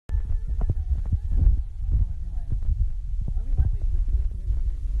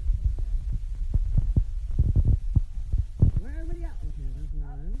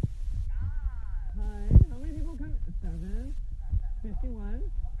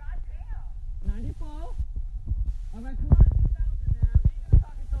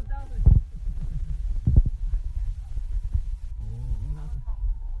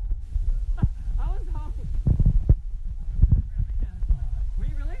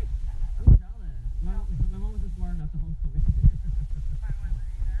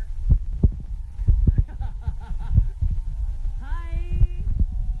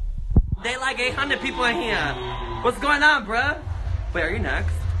They like 800 people in here. What's going on, bruh? Wait, are you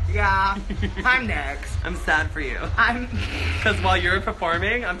next? Yeah, I'm next. I'm sad for you. Because while you're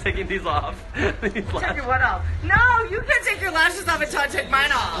performing, I'm taking these off. Taking what off? No, you can take your lashes off until I take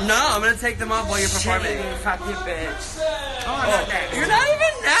mine off. No, I'm gonna take them off while you're performing. Fuck you, bitch. Oh, I'm not next. You're not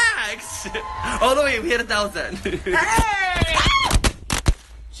even next. Oh, no, wait, we hit 1,000. Hey!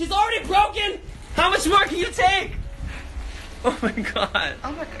 She's already broken. How much more can you take? Oh my god.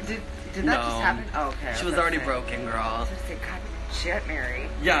 Oh my god, did that just happen? Oh, okay. She was already broken, girl. God, shit, Mary.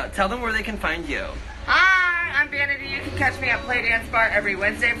 Yeah, tell them where they can find you. Hi, I'm Vanity. You can catch me at Play Dance Bar every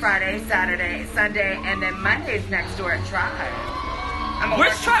Wednesday, Friday, Saturday, Sunday, and then Mondays next door at Tribe.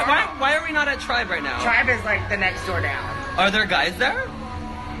 Where's Tribe? Why are we not at Tribe right now? Tribe is like the next door down. Are there guys there?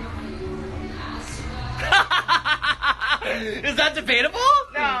 Is that debatable?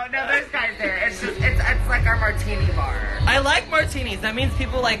 No, there's guys there. It's like our martini bar. I like martinis. That means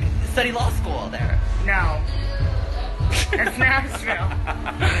people like study law school there. No. It's Nashville.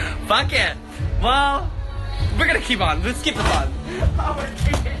 Fuck it. Well, we're gonna keep on. Let's keep this on.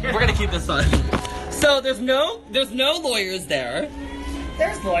 We're gonna keep this on. So there's no lawyers there.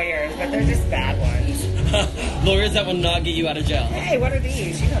 There's lawyers, but they're just bad ones. Lawyers that will not get you out of jail. Hey, what are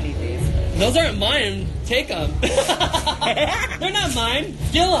these? You don't need these. Those aren't mine. Take them. They're not mine.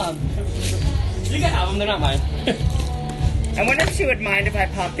 Steal them. You can have them. They're not mine. I wonder if she would mind if I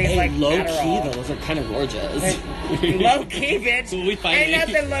pop these like low Adderall. key though. Those are kind of gorgeous. Low key, bitch. We Ain't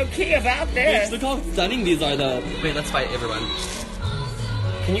nothing low key about this. Bitch, look how stunning these are though. Wait, let's fight everyone.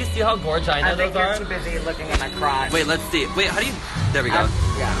 Can you see how gorgeous those are? I think you're too busy looking at my crotch. Wait, let's see. Wait, how do you... There we go.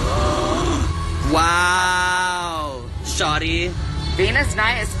 Yeah. Wow. Shoddy. Venus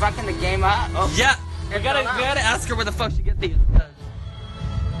Knight is fucking the game up. Oh. Yeah. We gotta ask her where the fuck she get these.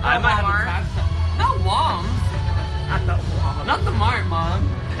 I might have a tax. Not Wom. Not the mom. Not the Mart, Mom.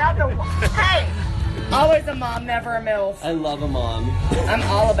 Not the Hey! Always a mom, never a MILF. I love a mom. I'm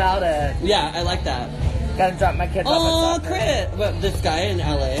all about it. Yeah, I like that. Gotta drop my kids off at soccer. Chris! Well, this guy in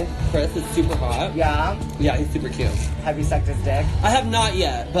LA, Chris, is super hot. Yeah? Yeah, he's super cute. Have you sucked his dick? I have not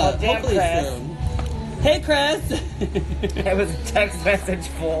yet, but hopefully Chris. soon. Hey, Chris! It was a text message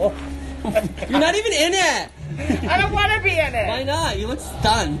full. You're not even in it! I don't want to be in it! Why not? You look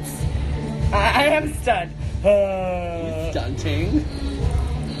stunned. I am stunned. Stunting.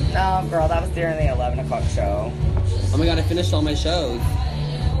 No, girl, that was during the 11 o'clock show. Oh my god, I finished all my shows.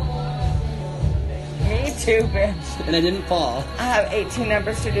 Me too, bitch. And I didn't fall. I have 18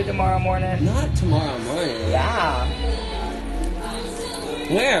 numbers to do tomorrow morning. Not tomorrow morning. Yeah.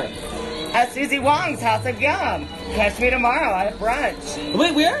 Where? At Susie Wong's House of Yum. Catch me tomorrow at brunch.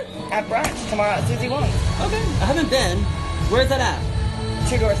 Wait, where? At brunch tomorrow at Susie Wong's. Okay, I haven't been. Where's that at?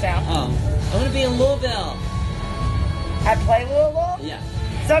 2 doors down. Oh, I'm gonna be in Louisville. At Play Louisville? Yeah.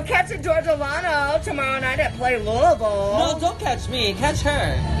 So catch Adore Delano tomorrow night at Play Louisville. No, don't catch me. Catch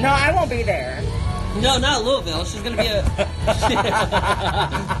her. No, I won't be there. No, not Louisville. She's gonna be a...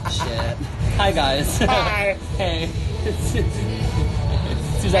 Shit. Hi, guys. Hi. Hey.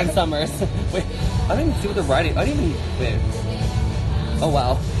 It's Suzanne Summers. Wait, I don't even see what they're writing. I don't even... Wait. Oh,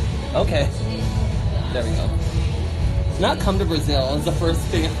 wow. Okay. There we go. Not come to Brazil is the first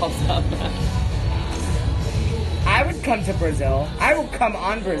thing that pops up. I would come to Brazil. I will come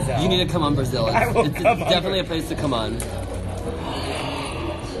on Brazil. You need to come on Brazil. It's definitely a place to come on.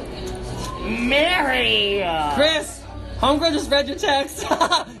 Mary! Chris! Homegirl just read your text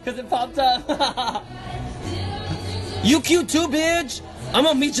because it popped up. You cute too, bitch! I'm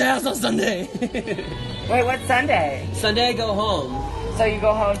gonna meet your ass on Sunday. Wait, what's Sunday? Sunday I go home. So you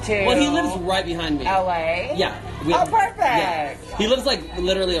go home to... Well, he lives right behind me. LA? Yeah. Oh, perfect! Yeah. He lives like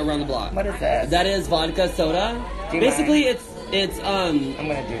literally around the block. What is this? That is vodka soda. Do you Basically, mind? it's I'm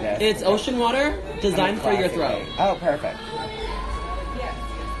gonna do this. It's ocean water designed for your throat. Oh, perfect.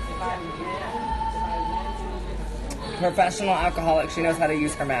 Professional alcoholic. She knows how to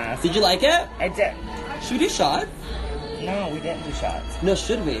use her mask. Did you like it? I did. Should we do shots? No, we didn't do shots. No,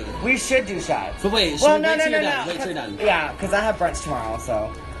 should we? We should do shots. But wait, Well, we wait till you're done? Wait till you're done. Yeah, because I have brunch tomorrow,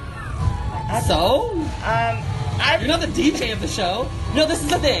 so. You're not the DJ of the show. No, this is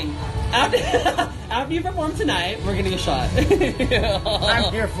the thing. After you perform tonight, we're getting a shot.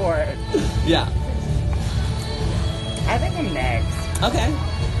 I'm here for it. Yeah. I think I'm next. Okay.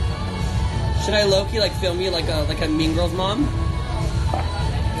 Should I low-key like film you like a Mean Girls mom?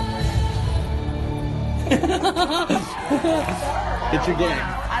 Get your game.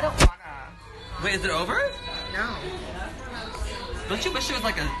 I don't wanna. Wait, is it over? No. Don't you wish it was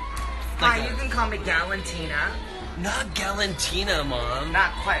like a... Hi, you can call me Galantina. Not Galantina, Mom.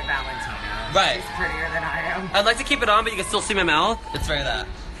 Not quite Valentina. Right. She's prettier than I am. I'd like to keep it on, but you can still see my mouth. It's very that.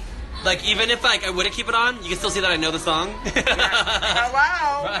 Like, even if like I wouldn't keep it on, you can still see that I know the song.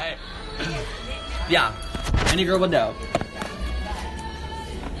 Hello. Right. Yeah. Any girl would know.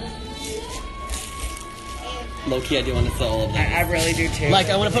 Low key, I do want to sell all of them. I really do too. Like,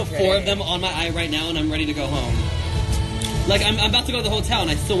 I want to put 4 of them on my eye right now, and I'm ready to go home. Like, I'm about to go to the hotel, and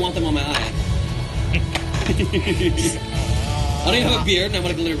I still want them on my eye. I don't even have a beard, and I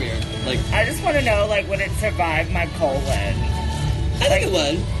want a glitter beard. Like, I just want to know, like, would it survive my colon? I think it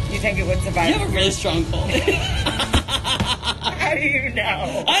would. You think it would survive? You have a really strong colon. How do you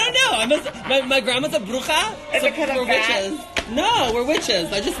know? I don't know. My grandma's a bruja. Is it 'cause I'm we're fat? witches. No, we're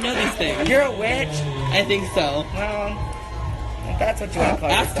witches. I just know these things. You're a witch? I think so. Well, if that's what you want to call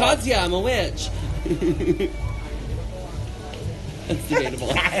Ask yourself. Katya, I'm a witch. It's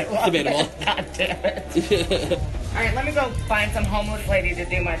debatable. It's debatable. God damn it. Alright, let me go find some homeless lady to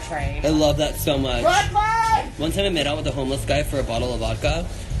do my train. I love that so much. Run, run! One time I made out with a homeless guy for a bottle of vodka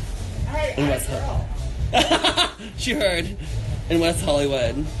Hey, in West Hollywood. She heard. In West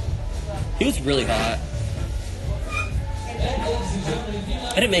Hollywood. He was really hot.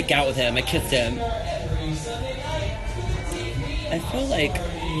 I didn't make out with him. I kissed him. I feel like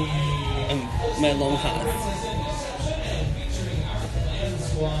I'm my long house.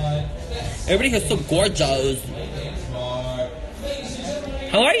 Everybody here's so gorgeous.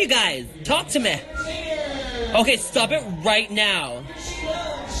 How are you guys? Talk to me. Okay, stop it right now.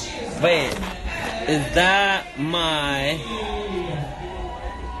 Wait, is that my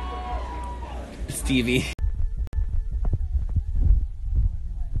Stevie?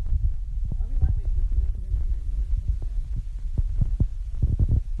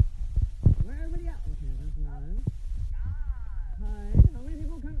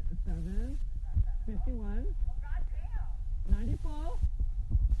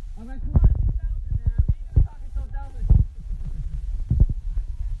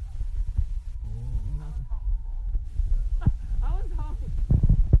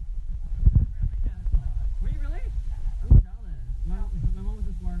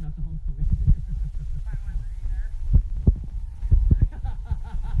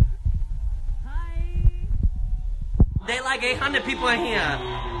 They like 800 people in here.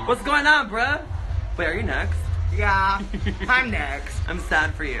 What's going on, bruh? Wait, are you next? Yeah, I'm next. I'm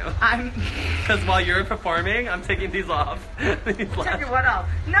sad for you. Because while you're performing, I'm taking these off. Take your what off?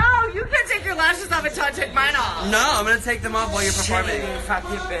 No, you can't take your lashes off until I take mine off. No, I'm gonna take them off while you're performing. Fuck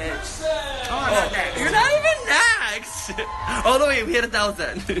you, bitch. Oh, I'm not next. You're not even next. Oh no, wait, we hit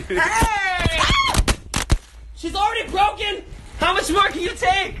 1,000. Hey! She's already broken. How much more can you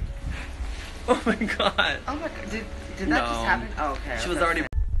take? Oh my god. Oh my god, did that just happen? Oh, okay. She was already.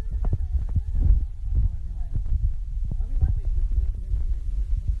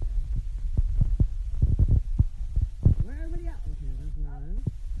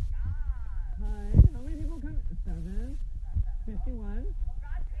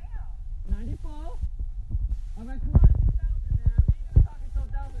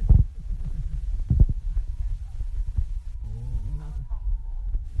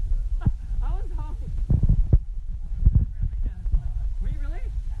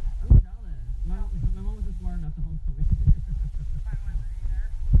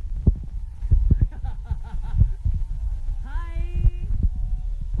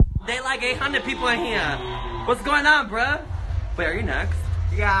 They like 800 people in here. What's going on, bruh? Wait, are you next?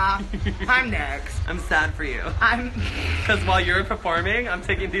 Yeah, I'm next. I'm sad for you. Because while you're performing, I'm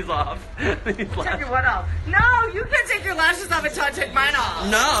taking these off. Take your what off? No, you can't take your lashes off until I take mine off.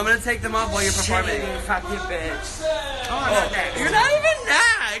 No, I'm gonna take them off while you're performing. Fuck you, bitch. Oh, I'm not next. You're not even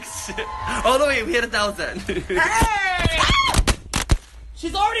next. Oh no, wait, we hit 1,000. Hey!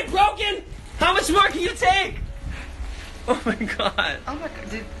 She's already broken. How much more can you take? Oh my god. Oh my god,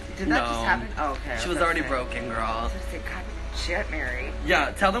 did that just happen? Oh, okay. She was already broken, girl. I was gonna say, God, shit, Mary. Yeah,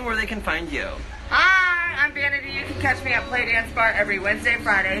 tell them where they can find you. Hi, I'm Vanity. You can catch me at Play Dance Bar every Wednesday,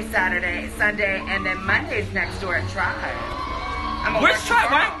 Friday, Saturday, Sunday, and then Mondays next door at Tribe. Where's Tribe?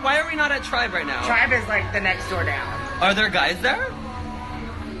 Why are we not at Tribe right now? Tribe is like the next door down. Are there guys there?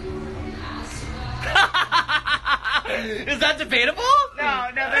 Is that debatable? No,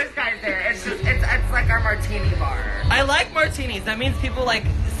 there's guys there. It's just it's like our martini bar. I like martinis. That means people like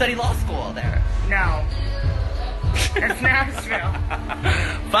study law school there. No. It's Nashville.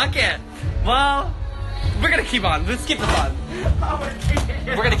 Fuck it. Well, we're gonna keep on. Let's keep this on.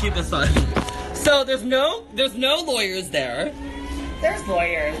 We're gonna keep this on. So there's no lawyers there. There's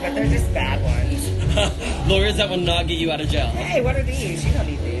lawyers, but they're just bad ones. Lawyers that will not get you out of jail. Hey, what are these? You don't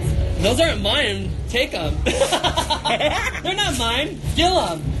need these. Those aren't mine. Take them. They're not mine. Steal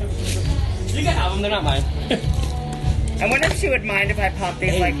them. You can have them. They're not mine. I wonder if she would mind if I pop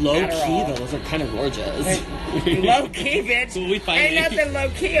these, Hey, like, low Adderall. key though, those are kind of gorgeous. Low key, bitch. We finally- Ain't nothing low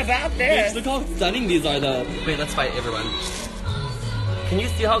key about this. Bitch, look how stunning these are though. Wait, let's fight everyone. Can you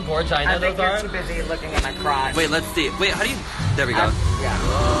see how gorgeous I those think you're are? too busy looking at my crotch. Wait, let's see. Wait, how do you... There we go. Yeah.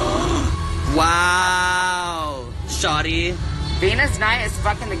 Wow. Shoddy. Venus Knight is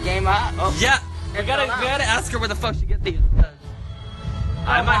fucking the game up. Oh, Yeah. We It's gotta still up. ask her where the fuck she get these.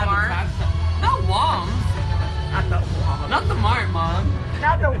 I might have Walmart. to tax her. Not Wong. Not the mom. Not the Mart, Mom.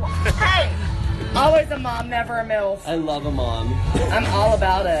 Not the Hey! Always a mom, never a MILF. I love a mom. I'm all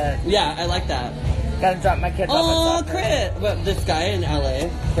about it. Yeah, I like that. Gotta drop my kids Oh, off at soccer. Chris. Well, this guy in LA,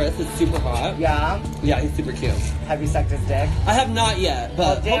 Chris, is super hot. Yeah? Yeah, he's super cute. Have you sucked his dick? I have not yet,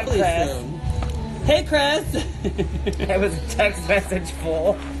 but Oh, damn, hopefully Chris. soon. Hey, Chris. It was a text message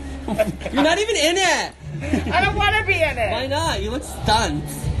full. You're not even in it. I don't want to be in it. Why not? You look stunned.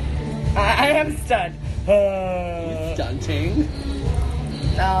 I am stunned. Stunting.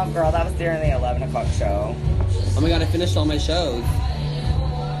 No, girl, that was during the 11 o'clock show. Oh my god, I finished all my shows.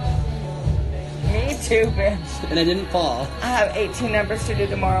 Me too, bitch. And I didn't fall. I have 18 numbers to do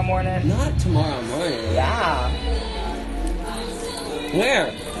tomorrow morning. Not tomorrow morning. Yeah.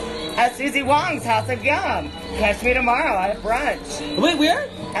 Where? At Susie Wong's House of Yum. Catch me tomorrow at brunch. Wait, where?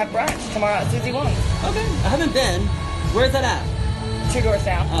 At brunch tomorrow at Susie Wong's. Okay, I haven't been. Where's that at? 2 doors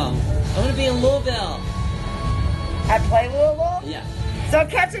down. Oh, I'm gonna be in Louisville. At Play Louisville? Yeah. So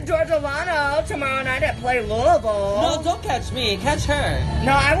catch Adore Delano tomorrow night at Play Louisville. No, don't catch me. Catch her.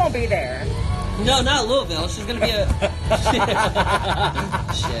 No, I won't be there. No, not Louisville. She's gonna be a...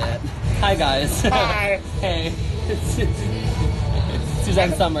 Shit. Hi, guys. Hi. Hey.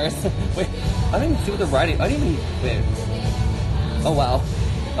 Suzanne Summers. Wait, I don't even see what they're writing. I didn't even... Wait. Oh, wow.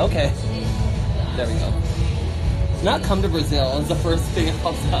 Okay. There we go. Not come to Brazil is the first thing that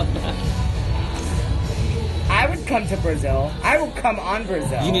pops up. I would come to Brazil. I will come on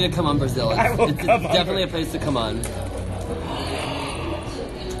Brazil. You need to come on Brazil. I will It's come on definitely Brazil. a place to come on.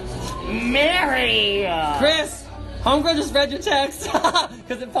 Mary! Chris! Homegirl just read your text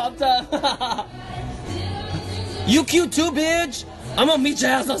because it popped up. You cute too, bitch! I'm gonna meet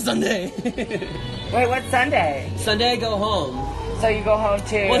your ass on Sunday. Wait, what's Sunday? Sunday I go home. So you go home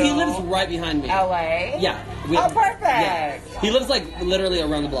to... Well, he lives right behind me. LA? Yeah. Oh, perfect! Yeah. He lives like literally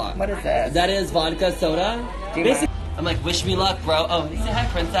around the block. What is this? That is vodka soda. Do you Basically, I'm like, wish me luck, bro. Oh, you say hi,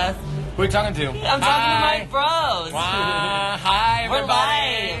 princess. Who are you talking to? I'm talking to my bros. Hi, We're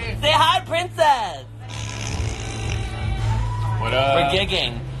everybody. live. Say hi, princess. What up? We're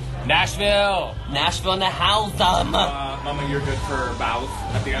gigging. Nashville. Nashville in the house. Mama, you're good for bows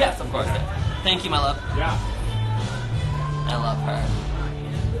at the end? Yes, of course. Thank you, my love. Yeah. I love her.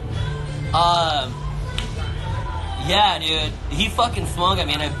 Yeah, dude. He fucking swung at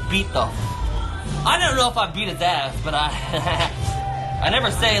me and I beat the... I don't know if I beat his ass, but I... I never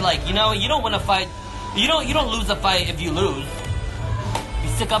say, like, you know, you don't win a fight... You don't lose a fight if you lose. If you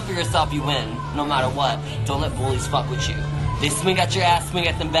stick up for yourself, you win. No matter what. Don't let bullies fuck with you. They swing at your ass, swing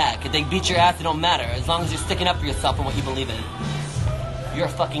at them back. If they beat your ass, it don't matter. As long as you're sticking up for yourself and what you believe in. You're a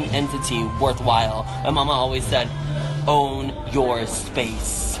fucking entity worthwhile. My mama always said, own your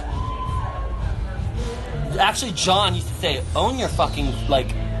space. Actually, John used to say, own your fucking,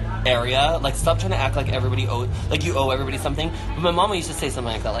 like, area. Like, stop trying to act like everybody you owe everybody something. But my mama used to say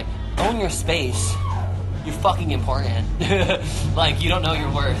something like that, like, own your space. You're fucking important. Like, you don't know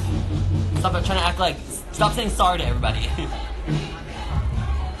your worth. Stop trying to act like, stop saying sorry to everybody.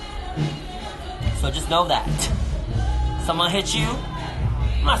 So just know that. Someone hit you,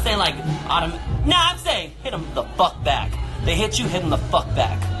 I'm not saying like, I'm saying hit them the fuck back. They hit you, hit them the fuck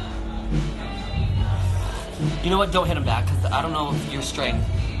back. You know what, don't hit them back, because I don't know your strength.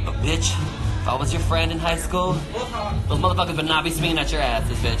 But bitch, if I was your friend in high school, those motherfuckers would not be swinging at your ass,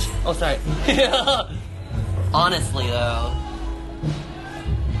 this bitch. Oh, sorry. Honestly, though.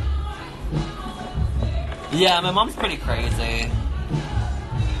 Yeah, my mom's pretty crazy.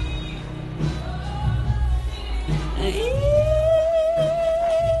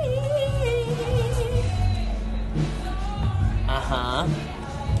 Uh-huh.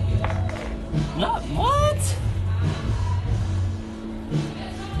 Not what?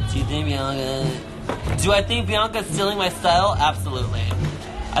 Do you think Do I think Bianca's stealing my style? Absolutely.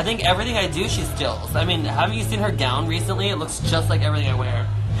 I think everything I do, she steals. I mean, haven't you seen her gown recently? It looks just like everything I wear.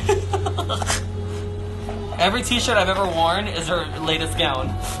 Every t-shirt I've ever worn is her latest gown.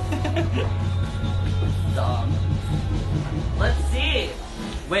 Dumb. Let's see.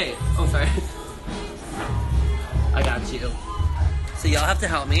 Wait. Oh, sorry. I got you. So y'all have to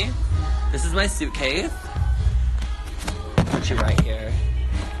help me. This is my suitcase. Put you right here.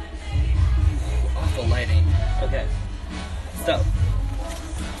 Awful lighting. Okay. So,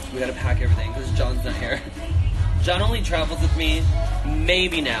 we gotta pack everything because John's not here. John only travels with me,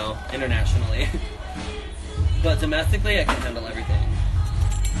 maybe now, internationally. But domestically, I can handle everything.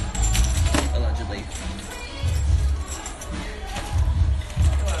 Allegedly.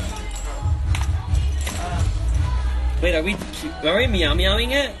 Wait, are we meow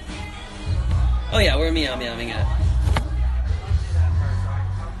meowing it? Oh yeah, we're meow meowing it.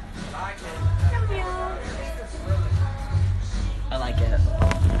 I like it.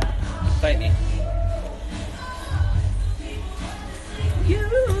 Bite me.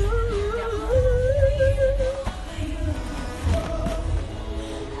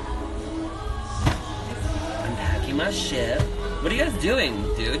 I'm packing my shit. What are you guys doing,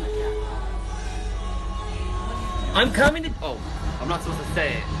 dude? I'm coming to. Oh, I'm not supposed to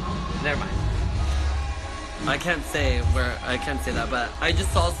say it. Never mind. I can't say that, but I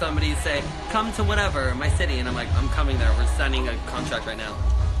just saw somebody say, "Come to whatever my city," and I'm like, "I'm coming there. We're signing a contract right now."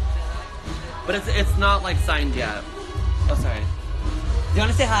 But it's not like signed yet. Oh, sorry. Do you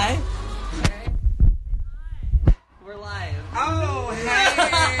want to say hi? Hey. We're live. Oh, hey!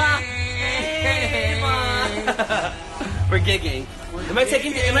 Hey, Mom. We're gigging. Am I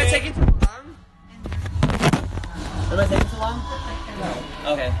taking too long? Am I taking too long?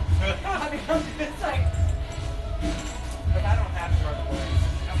 No. Okay. It's like, But I don't have to run away.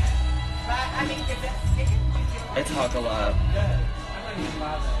 but I mean, if I talk a lot. I'm not even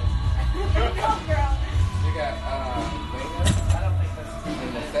loud. Go, girl. You got, Vegas? I don't think that's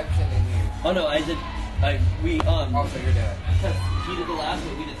an exception in you. Oh no, we Oh, so you're dead. because he did the last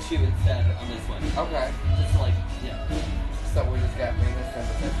one, we did 2 instead on this one. Okay. Just like, yeah. So we just got Venus and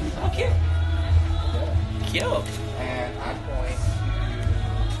deception. Oh, cute. Yeah. Cute. And I'm going to.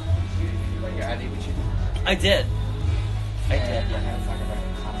 You bring your ID with you? I did. I And did. we're going to talk about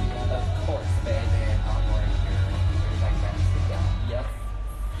your copy of that. Of course, And babe. then I'm going to like that. Sit down. Yep.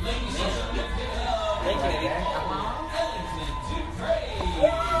 Thank you, baby.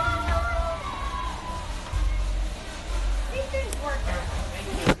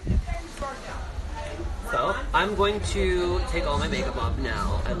 So, I'm going to take all my makeup off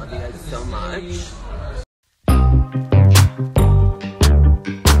now. I love you guys so much.